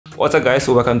What's up guys,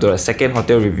 so welcome to the second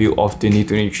hotel review of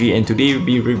 2023, and today we'll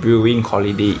be reviewing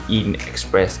Holiday Inn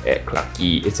Express at Clarke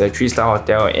Quay. It's a 3-star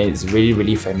hotel and it's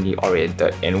really family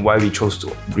oriented, and why we chose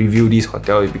to review this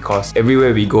hotel is because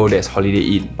everywhere we go there's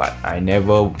Holiday Inn, but I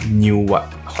never knew what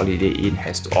Holiday Inn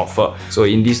has to offer. So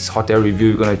in this hotel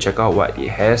review, we're going to check out what it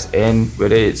has and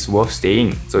whether it's worth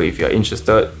staying. So if you're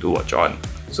interested, do watch on.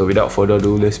 So without further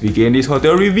ado, let's begin this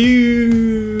hotel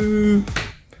review.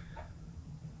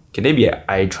 Can there be an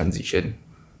eye transition?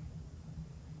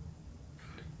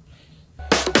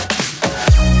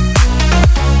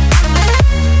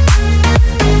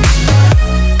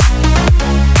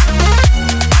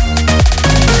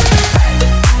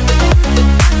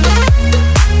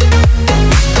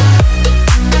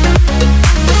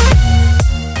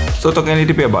 So talking a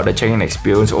little bit about the check-in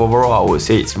experience, overall I would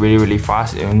say it's really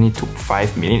fast. It only took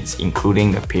 5 minutes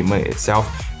including the payment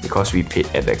itself because we paid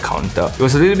at the counter. It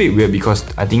was a little bit weird because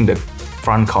I think the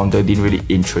front counter didn't really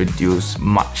introduce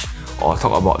much or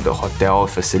talk about the hotel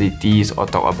facilities or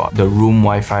talk about the room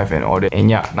Wi-Fi and all that.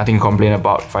 And yeah, nothing to complain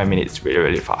about. 5 minutes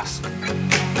really fast.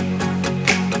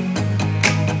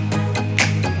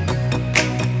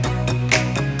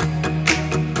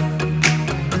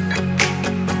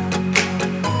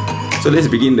 So let's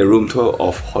begin the room tour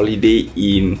of Holiday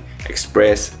Inn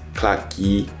Express Clarke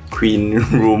Quay Queen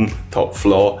Room, top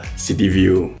floor, city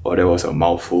view. Oh, that was a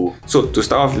mouthful. So to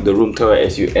start off with the room tour,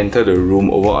 as you enter the room,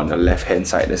 over on the left hand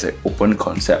side there's an open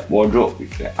concept wardrobe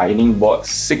with the ironing board,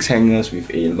 6 hangers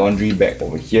with a laundry bag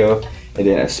over here, and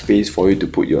then a space for you to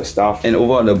put your stuff. And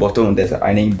over on the bottom there's an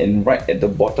ironing, and right at the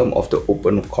bottom of the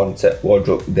open concept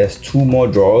wardrobe there's 2 more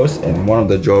drawers, and one of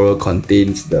the drawer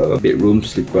contains the bedroom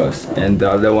slippers and the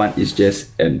other one is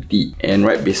just empty. And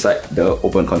right beside the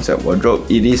open concept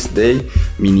wardrobe, it is the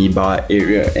mini bar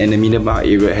area, and the mini bar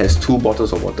area has 2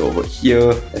 bottles of water over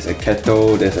here. There's a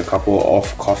kettle, there's a couple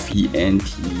of coffee and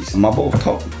teas. Marble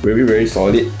top, very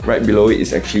solid. Right below it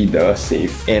is actually the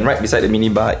safe, and right beside the mini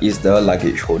bar is the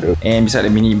luggage holder. And beside the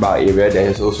mini bar area, there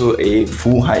is also a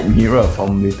full height mirror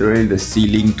from literally the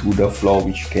ceiling to the floor,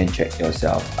 which you can check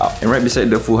yourself out. And right beside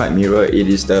the full height mirror, it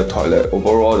is the toilet.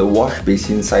 Overall, the wash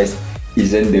basin size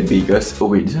isn't the biggest. Oh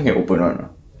wait, this one can open on.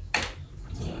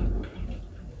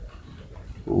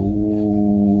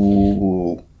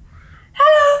 Ooh.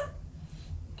 Hello!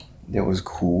 That was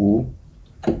cool.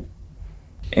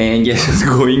 And yes, just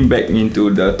going back into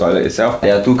the toilet itself,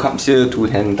 there are 2 cups here, 2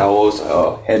 hand towels,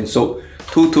 hand soap,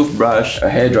 2 toothbrush, a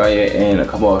hairdryer, and a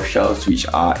couple of shelves which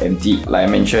are empty. Like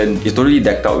I mentioned, it's totally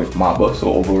decked out with marble,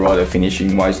 so overall the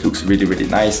finishing wise looks really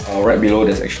nice. Right below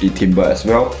there's actually timber as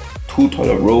well. 2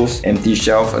 toilet rolls, empty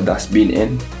shelf, a dustbin,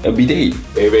 and a bidet.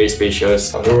 Very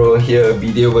spacious. Toilet roll here,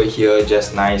 bidet over here,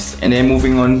 just nice. And then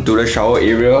moving on to the shower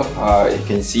area, you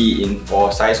can see in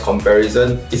for size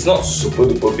comparison, it's not super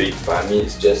duper big, but I mean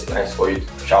it's just nice for you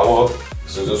to shower.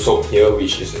 There's also soap here,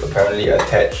 which is apparently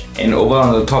attached. And over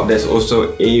on the top, there's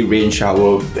also a rain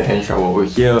shower, the hand shower over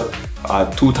here.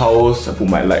 2 towels. I put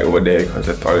my light over there because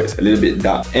the toilet's a little bit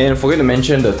dark. And forget to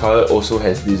mention, the toilet also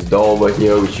has this door over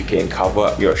here which you can cover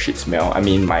up your shit smell. I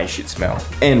mean my shit smell.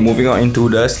 And moving on into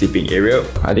the sleeping area,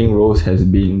 I think Rose has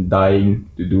been dying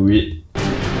to do it.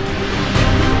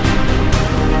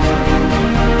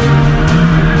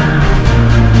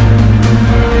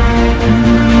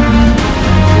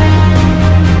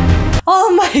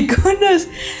 Oh my goodness,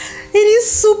 it is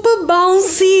super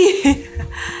bouncy.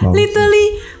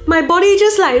 Literally, my body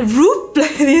just like whoop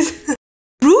like this.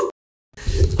 Whoop.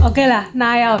 Okay lah,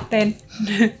 9 out of 10.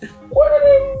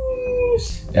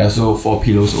 There are also 4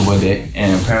 pillows over there,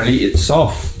 and apparently it's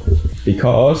soft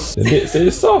because the bed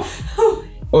says soft.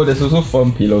 Oh, there's also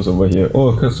firm pillows over here.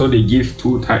 Oh, so they give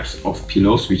 2 types of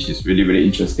pillows, which is really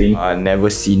interesting. I've never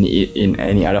seen it in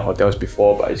any other hotels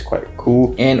before, but it's quite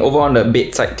cool. And over on the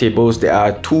bedside tables, there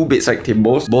are 2 bedside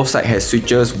tables. Both sides has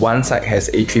switches. One side has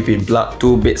a 3-pin plug,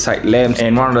 2 bedside lamps,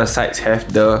 and one of the sides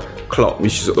have the clock,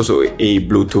 which is also a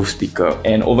Bluetooth speaker.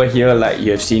 And over here, like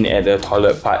you have seen at the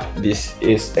toilet part, this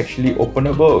is actually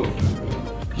openable,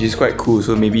 which is quite cool.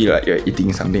 So maybe like you're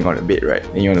eating something on the bed, right?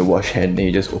 Then you want to wash hand, then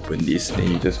you just open this,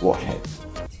 then you just wash hand.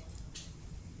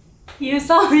 You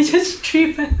saw me just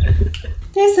trip.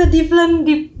 There's a different.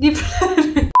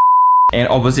 And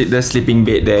opposite the sleeping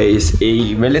bed, there is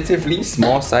a relatively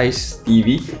small size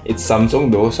TV. It's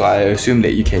Samsung though, so I assume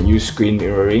that you can use screen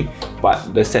mirroring,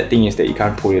 but the sad thing is that you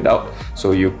can't pull it out.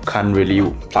 so you can't really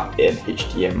plug in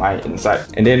HDMI inside.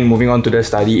 And then moving on to the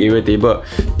study area table.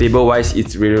 Table wise,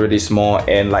 it's really small,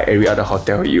 and like every other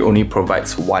hotel, it only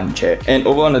provides one chair. And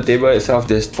over on the table itself,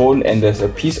 there's phone and there's a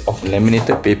piece of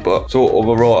laminated paper. So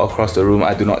overall across the room,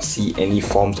 I do not see any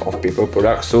forms of paper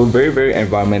products. So very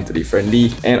environmentally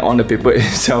friendly. And on the paper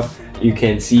itself, you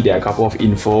can see there are a couple of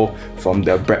info from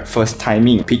the breakfast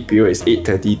timing. Peak period is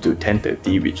 8:30 to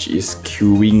 10:30, which is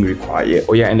queuing required.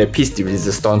 Oh yeah, and the piece de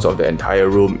resistance of the entire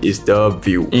room is the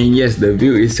view. And yes, the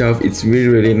view itself, it's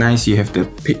really nice. You have the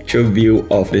picture view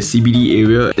of the CBD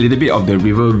area, a little bit of the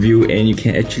river view, and you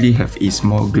can actually have a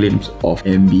small glimpse of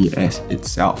MBS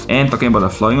itself. And talking about the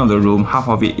flooring of the room, half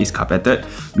of it is carpeted,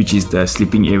 which is the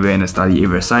sleeping area and the study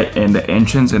area side, and the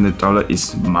entrance and the toilet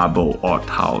is marble or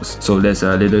tiles. So there's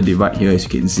a little divide here, as you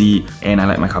can see, and I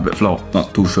like my carpet floor.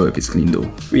 Not too sure if it's clean though.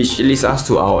 Which leads us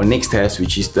to our next test,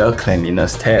 which is the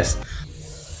cleanliness test.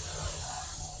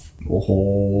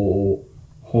 Oh,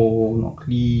 not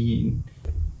clean.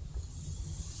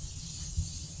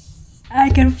 I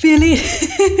can feel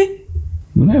it.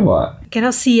 Don't have what?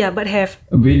 Cannot see, but have.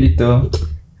 A bit little.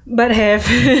 But have.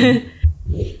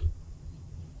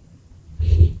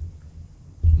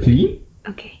 Clean?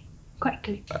 Okay. Quite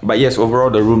clean. But yes, overall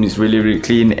the room is really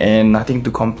clean and nothing to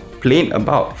complain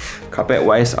about. Carpet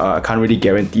wise, I can't really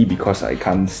guarantee because I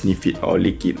can't sniff it or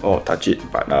lick it or touch it,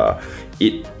 but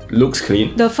it looks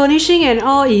clean. The furnishing and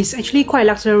all is actually quite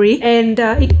luxury, and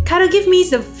it kind of gives me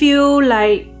the feel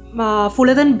like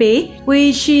Fullerton Bay,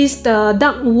 which is the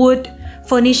dark wood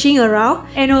furnishing around,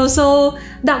 and also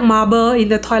dark marble in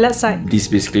the toilet side. This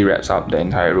basically wraps up the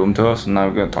entire room tour. So now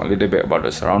we're going to talk a little bit about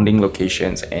the surrounding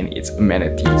locations and its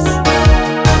amenities.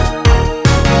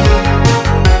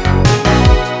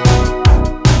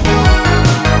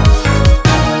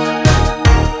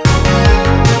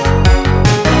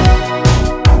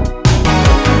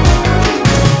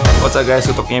 What's up guys,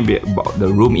 so talking a bit about the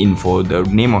room info. The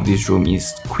name of this room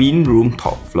is Queen Room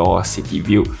Top Floor City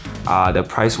View. The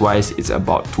price wise, it's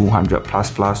about $200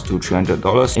 plus to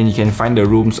 $300, and you can find the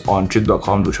rooms on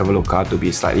trip.com to Traveloka to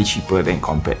be slightly cheaper than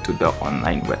compared to the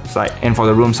online website. And for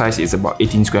the room size, it's about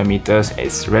 18 square meters.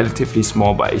 It's relatively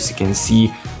small, but as you can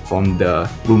see from the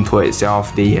room tour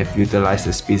itself, they have utilized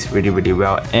the space really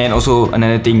well. And also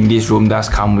another thing, this room does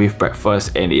come with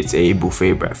breakfast, and it's a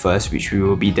buffet breakfast, which we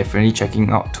will be definitely checking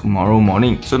out tomorrow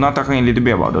morning. So now talking a little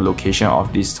bit about the location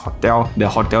of this hotel. The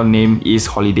hotel name is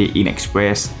Holiday Inn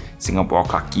Express Singapore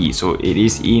Clarke Quay, so it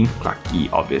is in Clarke Quay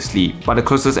obviously. But the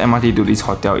closest MRT to this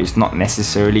hotel is not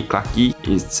necessarily Clarke Quay.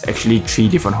 It's actually 3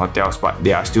 different hotels, but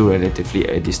they are still relatively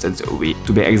a distance away.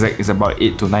 To be exact, it's about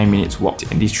 8 to 9 minutes walk,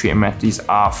 and these 3 MRTs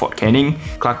are Fort Canning,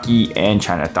 Clarke Quay and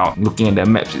Chinatown. Looking at the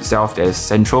maps itself, there's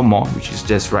Central Mall, which is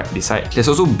just right beside. There's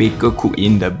also Baker Cook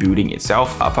in the building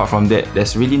itself. Apart from that,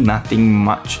 there's really nothing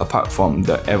much apart from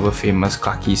the ever famous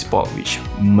Clarke Quay spot, which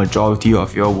majority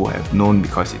of you all will have known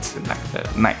because it's like the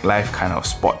nightlife kind of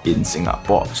spot in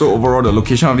Singapore. So overall, the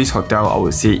location of this hotel, I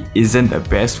would say, isn't the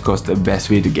best, because the best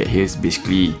way to get here is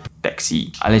basically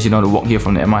taxi, unless you know how to walk here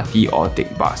from the MRT or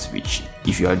take bus, which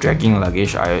if you are dragging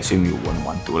luggage, I assume you won't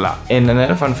want to lah. And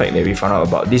another fun fact that we found out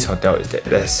about this hotel is that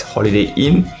there's Holiday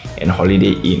Inn and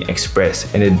Holiday Inn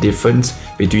Express, and the difference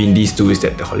between these two is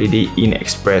that the Holiday Inn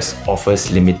Express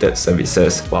offers limited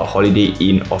services, while Holiday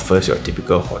Inn offers your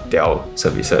typical hotel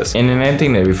services. And another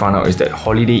thing that we found out is that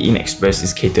Holiday Inn Express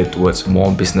is catered towards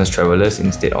more business travelers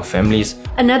instead of families.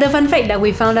 Another fun fact that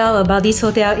we found out about this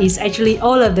hotel is actually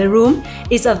all of the room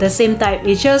is of the same type.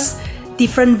 It's just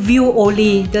different view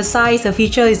only. The size, the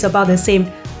feature is about the same.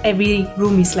 Every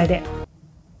room is like that.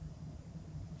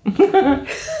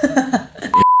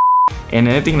 And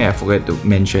another thing that I forgot to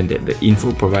mention, that the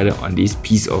info provided on this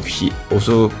piece of sheet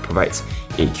also provides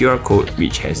a QR code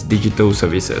which has digital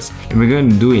services. And we're going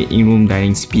to do an in-room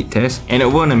dining speed test. And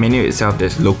over on the menu itself,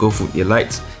 there's local food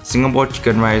delights, Singapore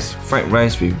chicken rice, fried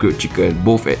rice with grilled chicken,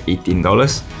 both at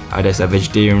 $18. There's a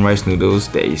vegetarian rice noodles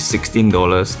that is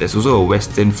 $16. There's also a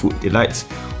Western food delights,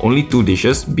 only 2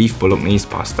 dishes, beef bolognese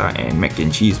pasta and mac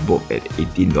and cheese, both at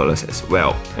 $18 as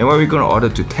well. And what we're going to order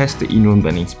to test the in-room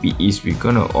dining speed is we're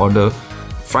going to order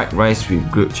fried rice with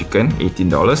grilled chicken,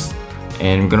 $18.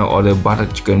 And we're going to order butter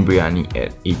chicken biryani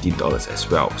at $18 as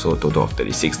well. So a total of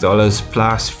 $36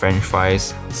 plus french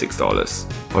fries, $6.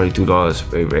 $42,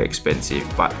 very expensive.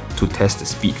 But to test the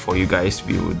speed for you guys,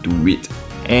 we will do it.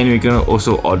 And we're going to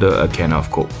also order a can of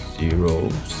Coke Zero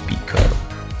speaker.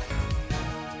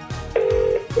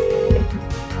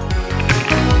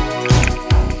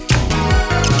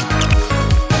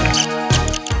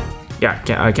 Yeah,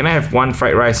 can I have 1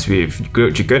 fried rice with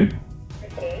grilled chicken?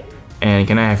 Okay. And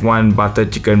can I have 1 butter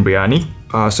chicken biryani?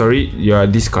 Sorry, you are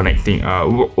disconnecting.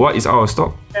 What is out of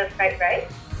stock? The fried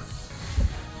rice.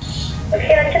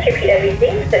 Okay, let's just repeat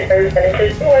everything. So for room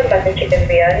 722, 1 butter chicken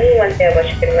biryani, 1 singapore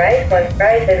chicken rice, 1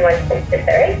 fries, and 1 coke. Is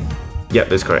that right? Yeah,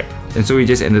 that's correct. And so we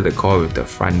just ended the call with the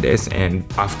front desk, and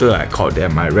after I called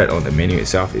them, I read on the menu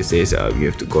itself, it says we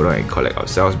have to go down and collect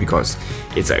ourselves because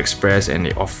it's an express and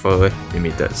they offer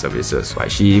limited services.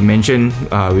 But she mentioned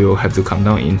we will have to come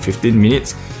down in 15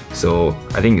 minutes, so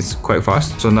I think it's quite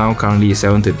fast. So now currently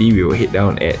 7:30, we will head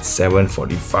down at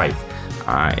 7:45.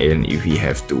 And if we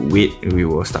have to wait, we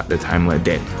will start the timer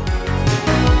then.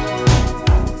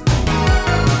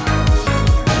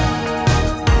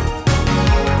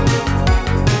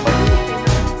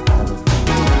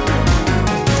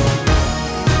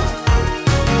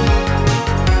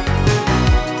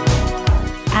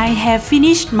 I have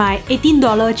finished my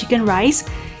 $18 chicken rice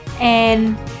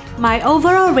and my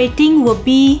overall rating would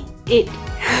be 8.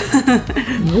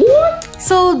 What?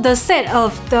 So the set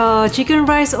of the chicken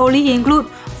rice only include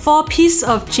 4 pieces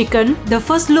of chicken. The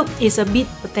first look is a bit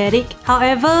pathetic.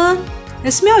 However,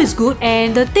 the smell is good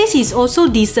and the taste is also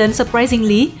decent,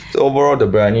 surprisingly. So overall, the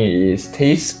biryani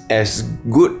tastes as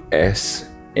good as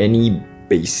any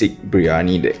basic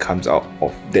biryani that comes out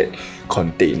of that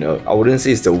container. I wouldn't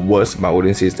say it's the worst, but I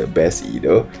wouldn't say it's the best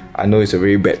either. I know it's a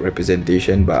very bad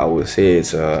representation, but I would say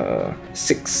it's a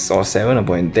 6 or 7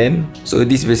 upon 10. So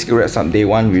this basically wraps up day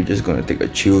 1. We're just gonna take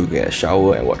a chill, get a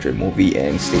shower, and watch a movie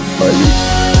and sleep early.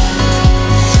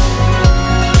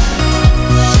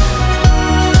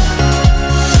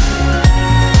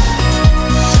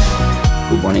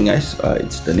 Good morning, guys.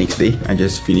 It's the next day. I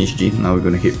just finished gym. Now we're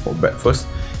gonna head for breakfast.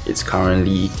 It's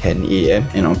currently 10 AM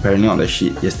and apparently on the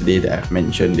sheet yesterday that I've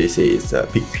mentioned, they say it's a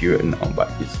peak period now, but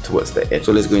it's towards the end.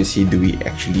 So let's go and see, do we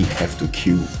actually have to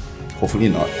queue? Hopefully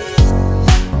not.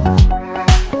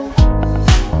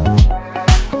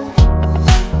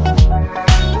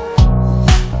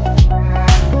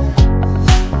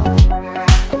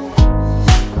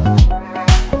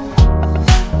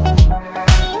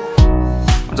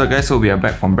 What's up, guys? So we are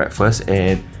back from breakfast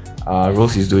and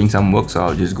Rose is doing some work, so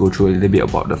I'll just go through a little bit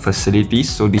about the facilities.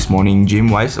 So this morning,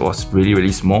 gym-wise, it was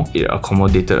really small. It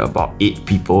accommodated about 8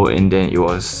 people, and then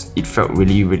it felt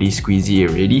really squeezy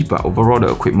already. But overall,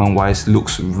 the equipment-wise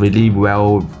looks really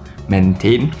well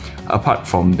maintained. Apart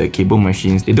from the cable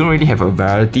machines, they don't really have a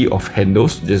variety of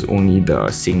handles, just only the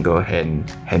single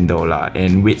handle lah.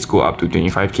 And weights go up to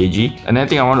 25 kg. Another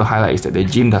thing I want to highlight is that the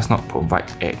gym does not provide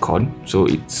aircon, so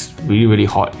it's really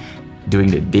hot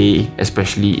during the day,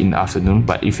 especially in the afternoon.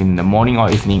 But if in the morning or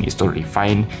evening, it's totally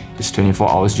fine. It's 24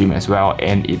 hours gym as well,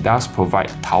 and it does provide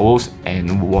towels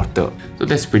and water. So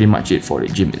that's pretty much it for the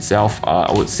gym itself.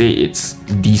 I would say it's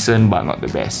decent but not the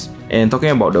best. And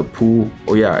talking about the pool,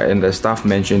 oh yeah, and the staff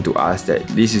mentioned to us that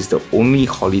this is the only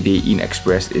Holiday Inn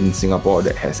Express in Singapore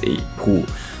that has a pool.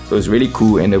 So it's really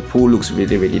cool, and the pool looks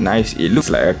really nice. It looks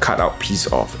like a cutout piece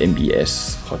of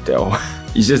MBS hotel.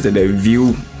 It's just that the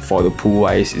view for the pool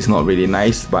wise is not really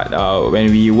nice, but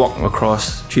when we walk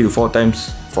across 3 to 4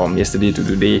 times from yesterday to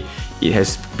today, it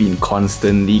has been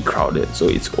constantly crowded. So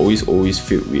it's always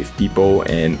filled with people,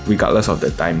 and regardless of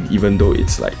the time, even though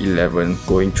it's like 11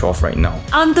 going 12 right now.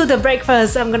 On to the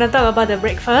breakfast. I'm gonna talk about the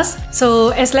breakfast. So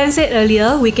as Len said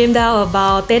earlier, we came down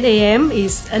about 10 AM.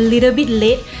 It's a little bit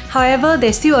late. However,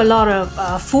 there's still a lot of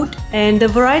food, and the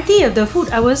variety of the food,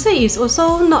 I would say, is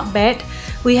also not bad.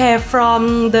 We have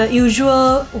from the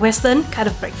usual Western kind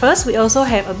of breakfast. We also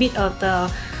have a bit of the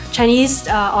Chinese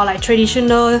or like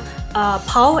traditional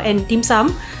pao and dim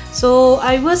sum. So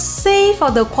I would say for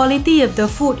the quality of the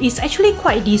food, it's actually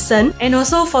quite decent. And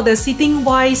also for the seating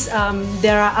wise,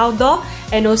 there are outdoor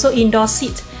and also indoor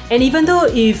seats. And even though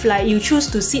if like you choose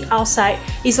to sit outside,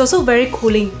 it's also very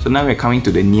cooling. So now we're coming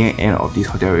to the near end of this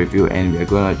hotel review, and we're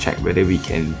gonna check whether we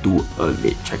can do a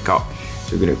late checkout.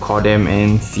 So we're gonna call them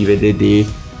and see whether they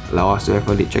allow us to have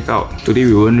a late checkout. Today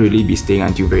we won't really be staying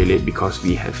until very late because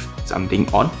we have something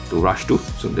on to rush to.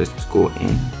 So let's go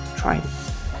and try it.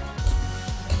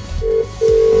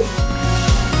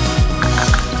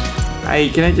 Hi,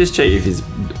 can I just check if it's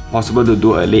possible to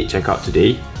do a late checkout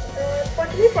today?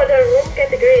 Fortunately for the room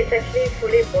category, it's actually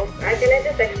fully booked. Can I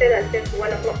just extend until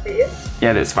 1 o'clock for you?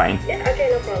 Yeah, that's fine. Yeah, okay,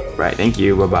 no problem. Right, thank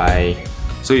you, bye-bye.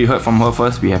 So you heard from her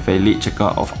first, we have a late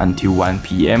checkout of until 1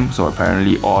 PM. So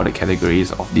apparently all the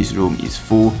categories of this room is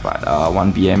full. But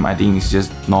 1 PM, I think it's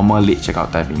just normal late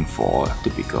checkout timing for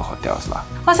typical hotels lah.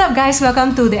 What's up, guys?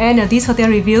 Welcome to the end of this hotel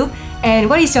review.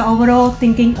 And what is your overall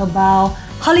thinking about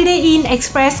Holiday Inn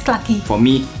Express Clarke Quay? For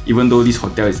me, even though this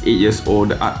hotel is 8 years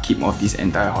old, the upkeep of this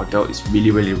entire hotel is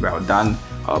really well done.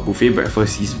 buffet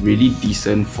breakfast is really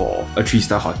decent for a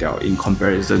 3-star hotel in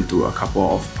comparison to a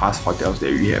couple of past hotels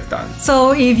that we have done.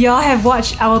 So if y'all have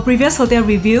watched our previous hotel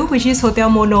review, which is Hotel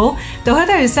Mono, the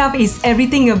hotel itself is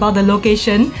everything about the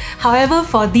location. However,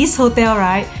 for this hotel,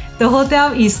 right, the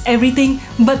hotel is everything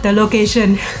but the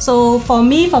location. So for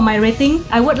me, for my rating,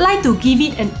 I would like to give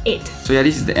it an 8. So yeah,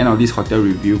 this is the end of this hotel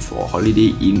review for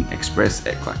Holiday Inn Express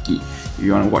at Clarke Quay. If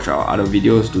you want to watch our other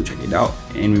videos, do check it out.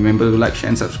 And remember to like, share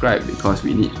and subscribe because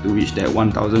we need to reach that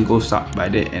 1000 gold sub by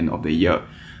the end of the year.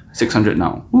 600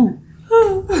 now. Woo.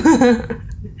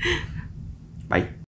 Bye.